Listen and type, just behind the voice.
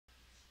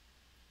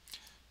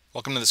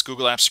Welcome to this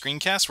Google Apps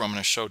screencast where I'm going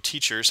to show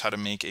teachers how to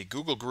make a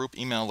Google group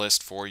email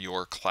list for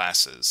your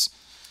classes.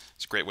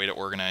 It's a great way to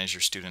organize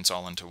your students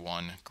all into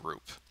one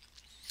group.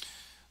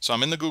 So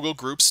I'm in the Google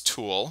Groups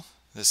tool.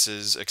 This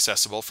is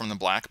accessible from the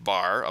black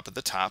bar up at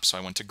the top, so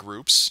I went to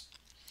Groups.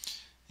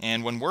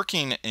 And when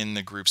working in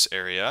the Groups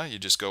area, you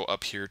just go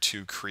up here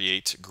to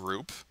Create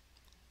Group.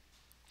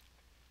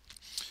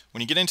 When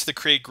you get into the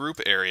Create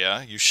Group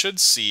area, you should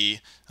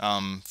see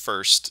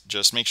first,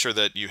 just make sure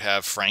that you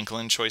have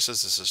Franklin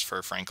choices. This is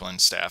for Franklin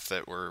staff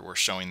that we're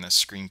showing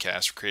this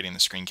screencast, creating the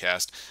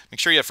screencast. Make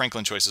sure you have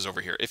Franklin choices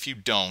over here. If you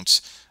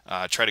don't,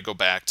 try to go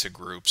back to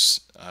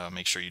Groups.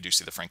 Make sure you do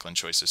see the Franklin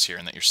choices here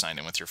and that you're signed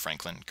in with your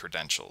Franklin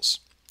credentials.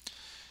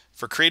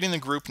 For creating the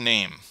group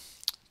name,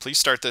 please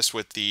start this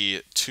with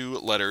the 2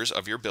 letters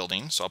of your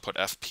building. So I'll put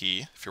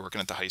FP. If you're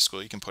working at the high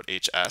school, you can put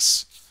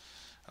HS.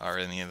 Or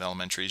any of the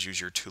elementaries,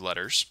 use your 2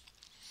 letters.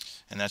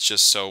 And that's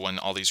just so when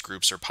all these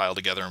groups are piled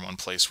together in one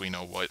place, we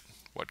know what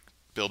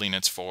building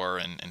it's for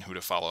and who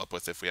to follow up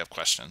with if we have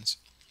questions.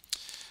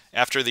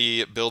 After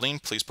the building,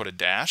 please put a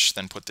dash,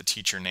 then put the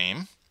teacher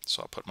name.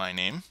 So I'll put my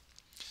name.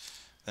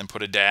 Then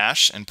put a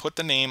dash and put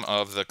the name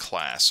of the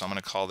class. So I'm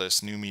going to call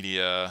this New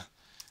Media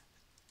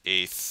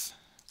 8th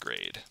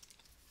grade.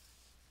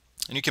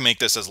 And you can make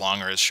this as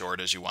long or as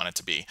short as you want it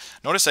to be.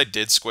 Notice I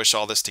did squish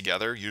all this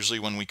together. Usually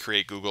when we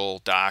create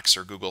Google Docs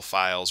or Google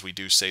Files, we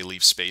do say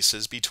leave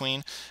spaces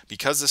between.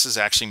 Because this is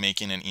actually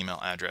making an email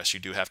address, you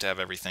do have to have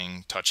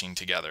everything touching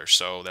together.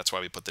 So that's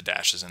why we put the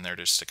dashes in there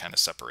just to kind of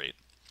separate.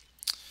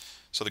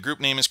 So the group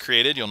name is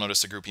created. You'll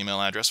notice the group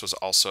email address was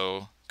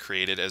also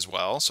created as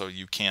well. So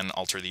you can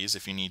alter these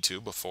if you need to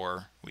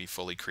before we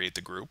fully create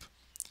the group.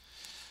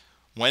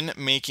 When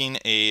making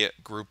a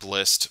group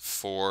list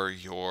for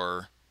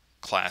your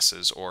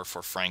classes or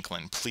for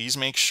Franklin, please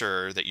make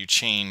sure that you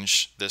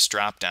change this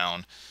drop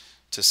down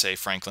to say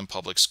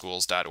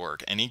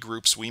franklinpublicschools.org. Any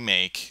groups we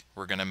make,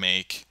 we're going to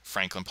make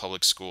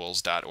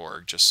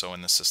franklinpublicschools.org, just so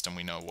in the system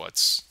we know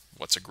what's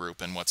a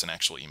group and what's an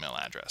actual email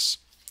address.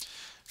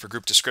 For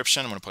group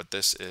description, I'm going to put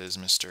this is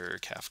Mr.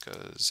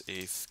 Kafka's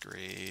 8th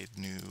grade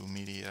new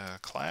media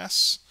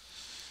class.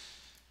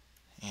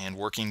 And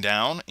working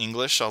down,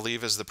 English I'll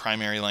leave as the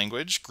primary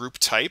language. Group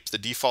type, the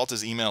default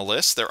is email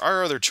list. There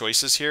are other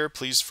choices here.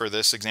 Please, for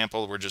this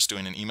example, we're just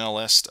doing an email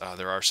list.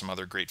 There are some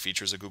other great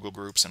features of Google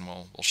Groups, and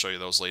we'll show you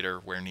those later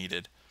where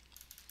needed.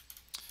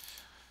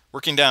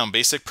 Working down,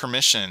 basic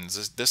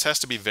permissions. This has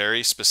to be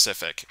very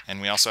specific, and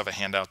we also have a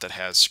handout that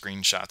has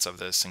screenshots of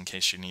this in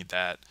case you need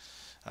that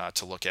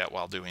to look at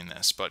while doing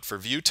this. But for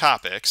view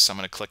topics, I'm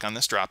going to click on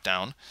this drop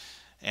down.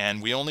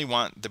 And we only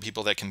want the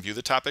people that can view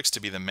the topics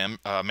to be the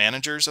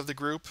managers of the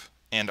group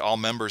and all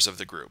members of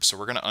the group. So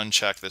we're going to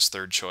uncheck this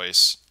third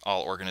choice,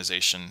 all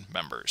organization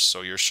members.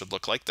 So yours should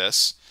look like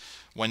this.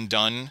 When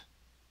done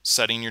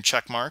setting your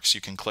check marks, you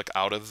can click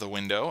out of the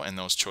window and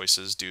those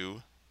choices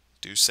do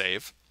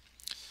save.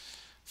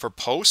 For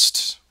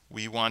post,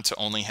 we want to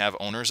only have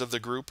owners of the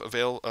group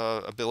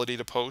ability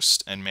to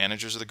post and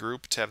managers of the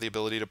group to have the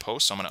ability to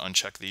post. So I'm going to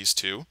uncheck these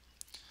two.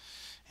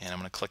 And I'm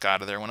going to click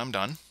out of there when I'm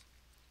done.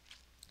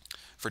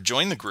 For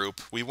join the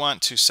group, we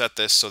want to set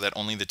this so that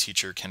only the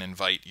teacher can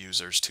invite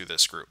users to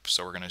this group.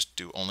 So we're going to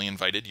do only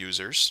invited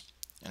users.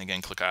 And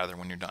again, click out of there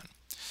when you're done.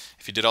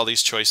 If you did all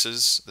these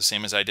choices the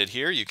same as I did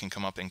here, you can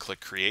come up and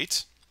click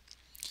create.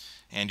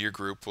 And your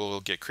group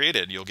will get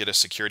created. You'll get a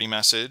security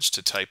message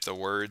to type the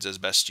words as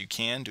best you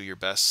can. Do your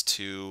best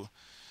to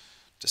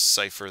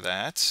decipher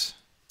that.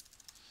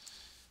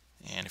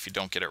 And if you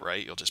don't get it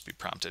right, you'll just be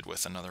prompted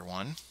with another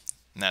one.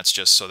 And that's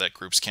just so that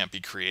groups can't be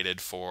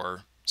created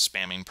for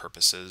spamming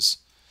purposes.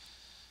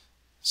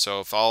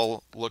 So if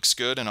all looks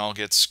good and all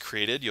gets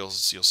created, you'll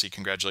see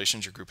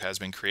congratulations, your group has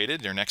been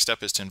created. Your next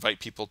step is to invite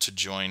people to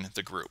join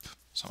the group.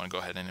 So I'm going to go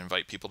ahead and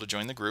invite people to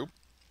join the group.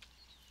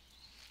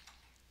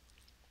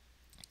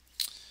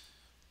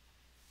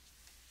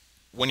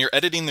 When you're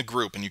editing the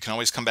group, and you can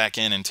always come back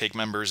in and take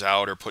members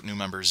out or put new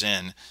members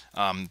in,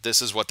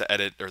 this is what the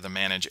edit or the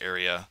manage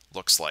area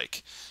looks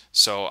like.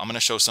 So I'm going to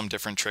show some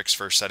different tricks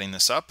for setting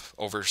this up.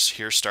 Over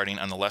here, starting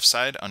on the left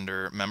side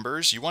under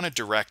members, you want to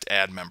direct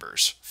add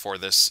members for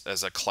this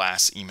as a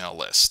class email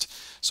list.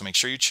 So make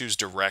sure you choose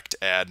direct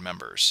add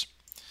members.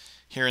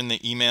 Here in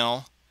the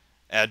email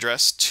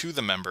address to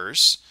the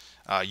members,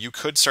 you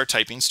could start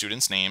typing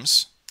students'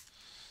 names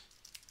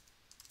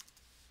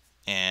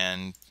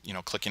and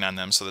clicking on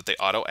them so that they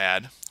auto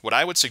add. What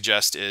I would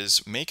suggest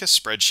is make a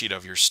spreadsheet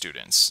of your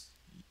students.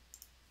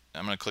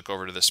 I'm going to click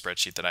over to the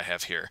spreadsheet that I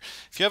have here.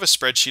 If you have a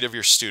spreadsheet of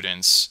your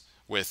students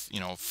with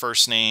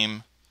first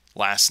name,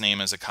 last name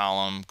as a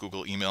column,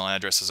 Google email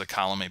address as a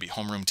column, maybe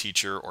homeroom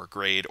teacher or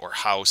grade or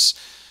house,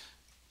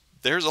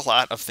 there's a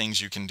lot of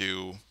things you can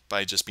do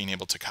by just being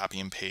able to copy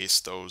and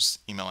paste those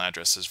email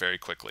addresses very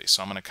quickly.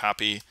 So I'm going to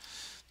copy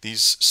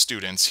these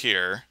students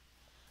here,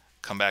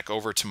 come back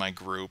over to my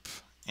group,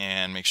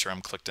 and make sure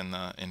I'm clicked in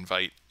the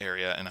invite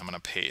area, and I'm going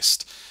to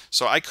paste.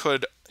 So I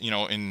could,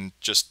 in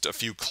just a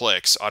few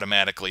clicks,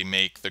 automatically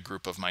make the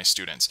group of my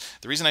students.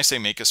 The reason I say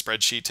make a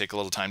spreadsheet, take a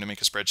little time to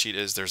make a spreadsheet,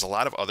 is there's a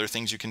lot of other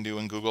things you can do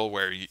in Google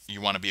where you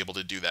want to be able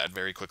to do that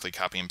very quickly,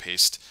 copy and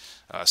paste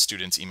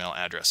students' email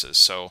addresses.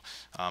 So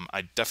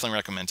I definitely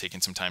recommend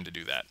taking some time to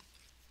do that.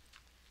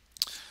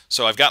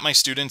 So I've got my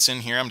students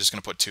in here. I'm just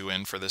going to put 2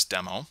 in for this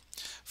demo.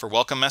 For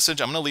welcome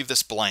message, I'm going to leave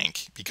this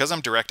blank. Because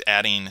I'm direct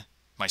adding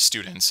my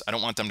students, I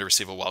don't want them to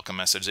receive a welcome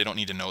message. They don't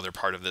need to know they're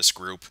part of this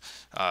group.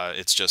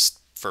 It's just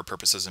for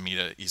purposes of me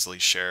to easily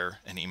share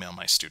and email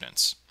my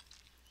students.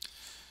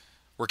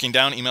 Working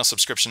down email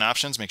subscription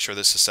options, make sure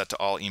this is set to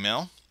all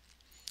email.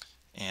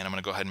 And I'm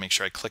going to go ahead and make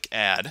sure I click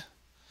add.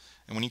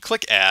 And when you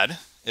click add,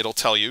 it'll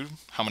tell you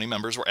how many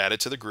members were added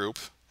to the group.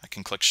 I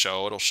can click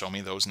show, it'll show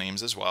me those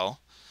names as well.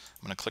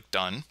 I'm going to click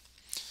done.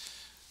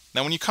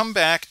 Now when you come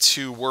back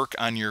to work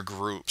on your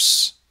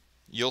groups,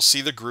 you'll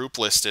see the group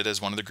listed as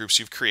one of the groups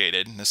you've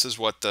created. And this is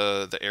what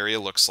the area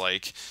looks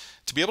like.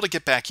 To be able to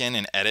get back in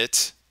and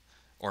edit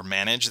or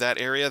manage that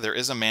area, there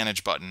is a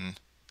manage button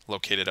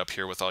located up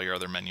here with all your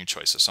other menu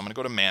choices. So I'm going to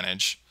go to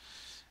manage,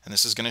 and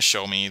this is going to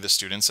show me the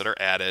students that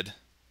are added.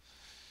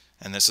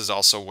 And this is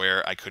also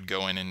where I could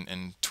go in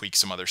and tweak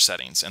some other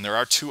settings. And there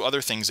are 2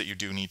 other things that you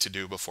do need to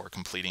do before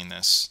completing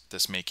this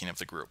making of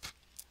the group.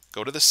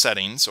 Go to the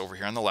settings over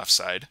here on the left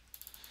side.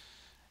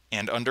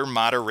 And under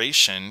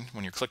moderation,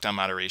 when you're clicked on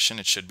moderation,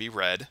 it should be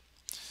red.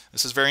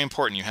 This is very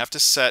important. You have to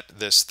set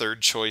this 3rd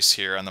choice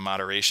here on the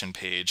moderation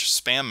page,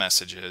 spam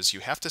messages.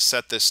 You have to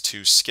set this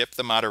to skip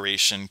the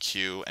moderation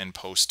queue and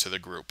post to the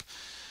group.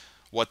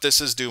 What this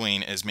is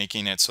doing is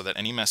making it so that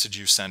any message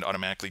you send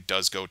automatically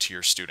does go to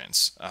your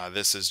students.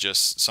 This is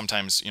just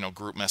sometimes,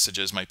 group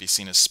messages might be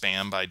seen as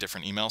spam by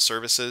different email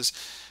services.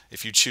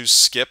 If you choose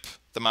skip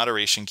the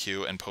moderation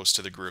queue and post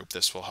to the group,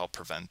 this will help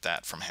prevent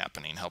that from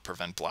happening, help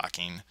prevent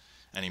blocking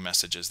any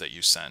messages that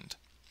you send.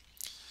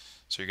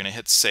 So you're going to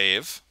hit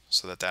save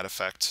so that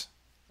effect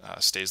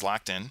stays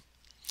locked in.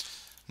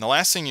 And the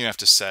last thing you have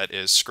to set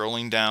is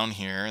scrolling down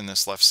here in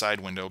this left side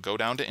window, go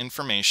down to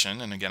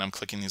information, and again I'm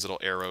clicking these little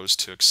arrows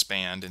to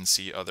expand and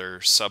see other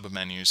sub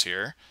menus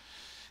here.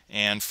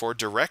 And for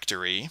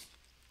directory,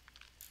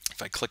 if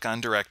I click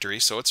on directory,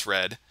 so it's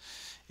red,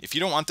 if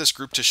you don't want this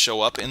group to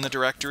show up in the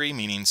directory,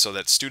 meaning so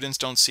that students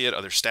don't see it,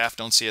 other staff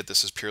don't see it,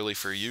 this is purely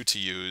for you to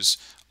use,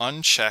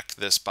 uncheck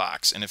this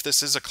box. And if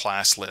this is a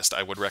class list,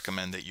 I would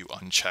recommend that you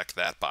uncheck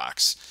that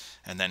box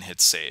and then hit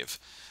save.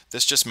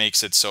 This just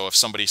makes it so if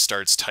somebody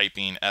starts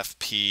typing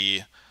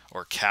FP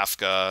or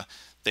Kafka,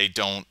 they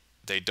don't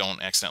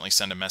accidentally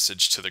send a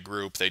message to the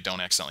group, they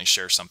don't accidentally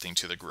share something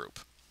to the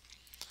group.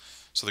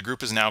 So the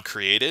group is now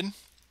created.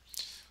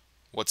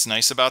 What's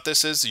nice about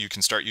this is you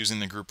can start using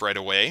the group right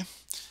away.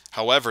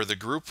 However, the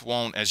group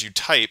won't, as you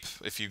type,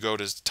 if you go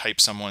to type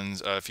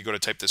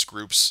this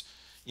group's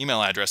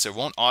email address, it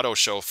won't auto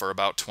show for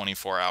about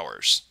 24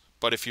 hours.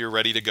 But if you're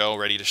ready to go,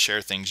 ready to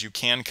share things, you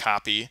can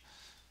copy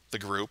the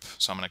group.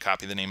 So I'm going to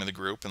copy the name of the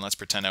group, and let's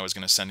pretend I was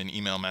going to send an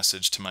email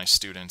message to my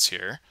students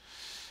here.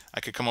 I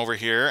could come over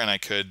here and I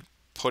could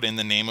put in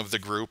the name of the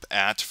group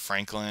at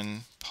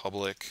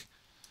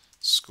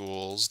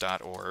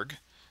franklinpublicschools.org.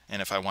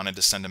 And if I wanted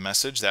to send a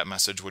message, that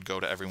message would go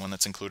to everyone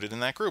that's included in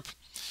that group.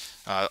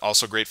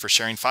 Also great for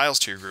sharing files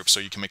to your group, so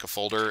you can make a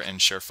folder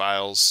and share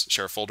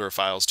a folder of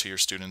files to your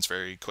students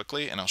very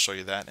quickly, and I'll show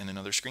you that in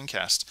another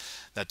screencast.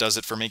 That does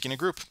it for making a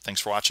group.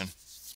 Thanks for watching.